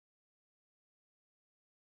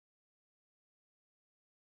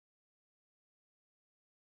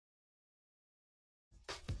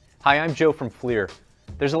Hi, I'm Joe from Flir.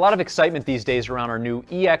 There's a lot of excitement these days around our new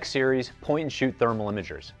EX series point-and-shoot thermal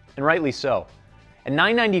imagers, and rightly so. At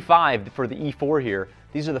 $995 for the E4 here,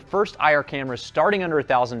 these are the first IR cameras starting under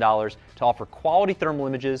 $1,000 to offer quality thermal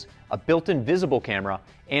images, a built-in visible camera,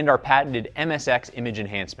 and our patented MSX image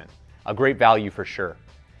enhancement. A great value for sure.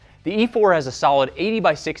 The E4 has a solid 80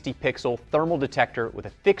 by 60 pixel thermal detector with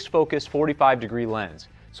a fixed focus 45-degree lens,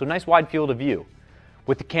 so nice wide field of view.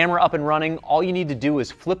 With the camera up and running, all you need to do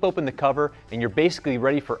is flip open the cover and you're basically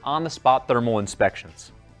ready for on-the-spot thermal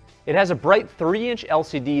inspections. It has a bright 3-inch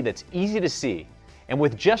LCD that's easy to see, and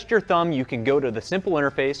with just your thumb you can go to the simple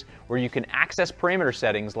interface where you can access parameter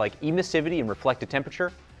settings like emissivity and reflected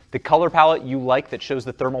temperature, the color palette you like that shows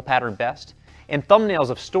the thermal pattern best, and thumbnails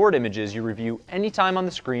of stored images you review anytime on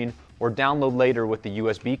the screen or download later with the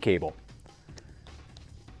USB cable.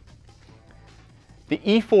 The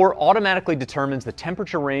E4 automatically determines the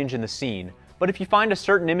temperature range in the scene, but if you find a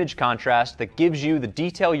certain image contrast that gives you the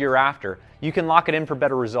detail you're after, you can lock it in for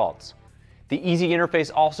better results. The easy interface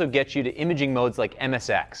also gets you to imaging modes like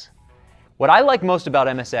MSX. What I like most about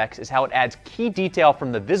MSX is how it adds key detail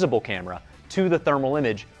from the visible camera to the thermal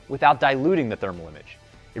image without diluting the thermal image.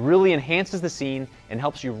 It really enhances the scene and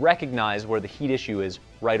helps you recognize where the heat issue is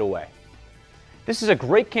right away. This is a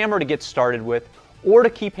great camera to get started with, or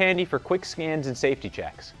to keep handy for quick scans and safety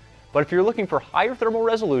checks. But if you're looking for higher thermal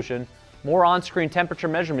resolution, more on-screen temperature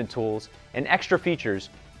measurement tools, and extra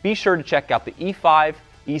features, be sure to check out the E5,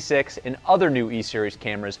 E6, and other new E-Series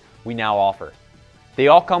cameras we now offer. They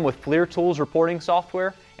all come with Flir Tools reporting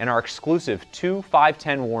software and our exclusive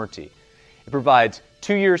 2-5-10 warranty. It provides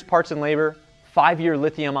 2 years parts and labor, 5-year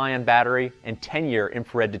lithium-ion battery, and 10-year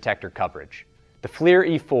infrared detector coverage. The Flir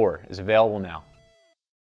E4 is available now.